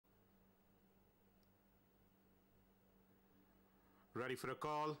Ready for a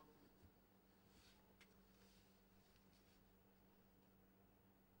call?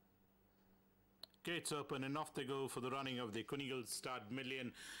 Gates open and off they go for the running of the Kunigal Stud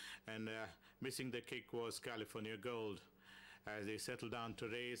Million, and missing the kick was California Gold. As they settle down to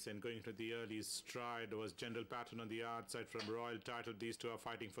race and going to the early stride was General Pattern on the outside from Royal Title. These two are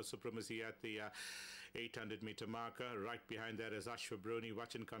fighting for supremacy at the 800-meter marker. Right behind there is Ashwabroni.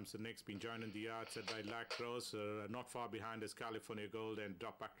 Vachan comes the next, being joined on the outside by Lacrosse. Not far behind is California Gold, and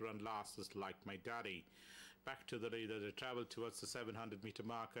drop back to run last is Like My Daddy. Back to the leader, they travel towards the 700-meter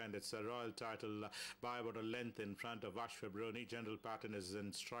marker, and it's a Royal Title by about a length in front of Ashwabroni. General Pattern is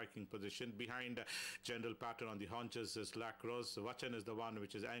in striking position. Behind General Pattern on the haunches is Lacrosse. Vachan is the one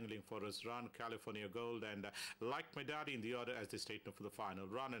which is angling for his run. California Gold and Like My Daddy in the order as they straighten for the final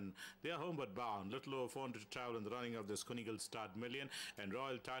run, and they are homeward bound. Little over 400 to travel in the running of this Kunigal Stud Million, and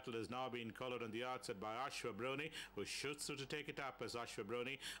Royal Title is now being collared on the outside by Ashwabroni, who shoots through to take it up as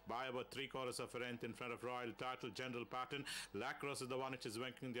Ashwabroni by about 3/4 of a length in front of Royal Title. General Pattern, Lacrosse is the one which is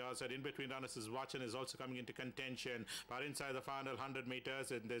wanking the outside. In between runners is Vachan, is also coming into contention, but inside the final 100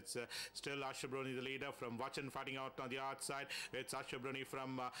 meters, and it's still Ashwabroni the leader from Vachan fighting out on the outside. It's Ashwabroni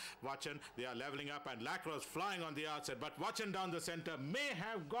from Vachan. They are leveling up, and Lacrosse flying on the outside, but Vachan down the center may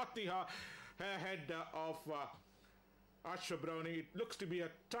have got the head of Ashwabroni. It looks to be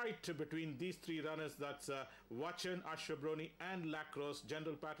a tight between these three runners. That's Vachan, Ashwabroni and Lacrosse.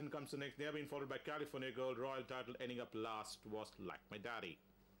 General Pattern comes the next. They have been followed by California Gold. Royal Title ending up last was Like My Daddy.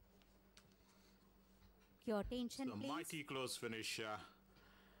 Your attention, so please. Mighty close finish.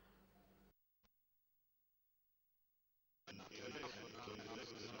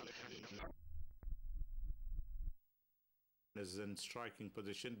 Is in striking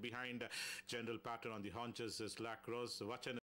position. Behind General Pattern on the haunches is Lacrosse. Vachan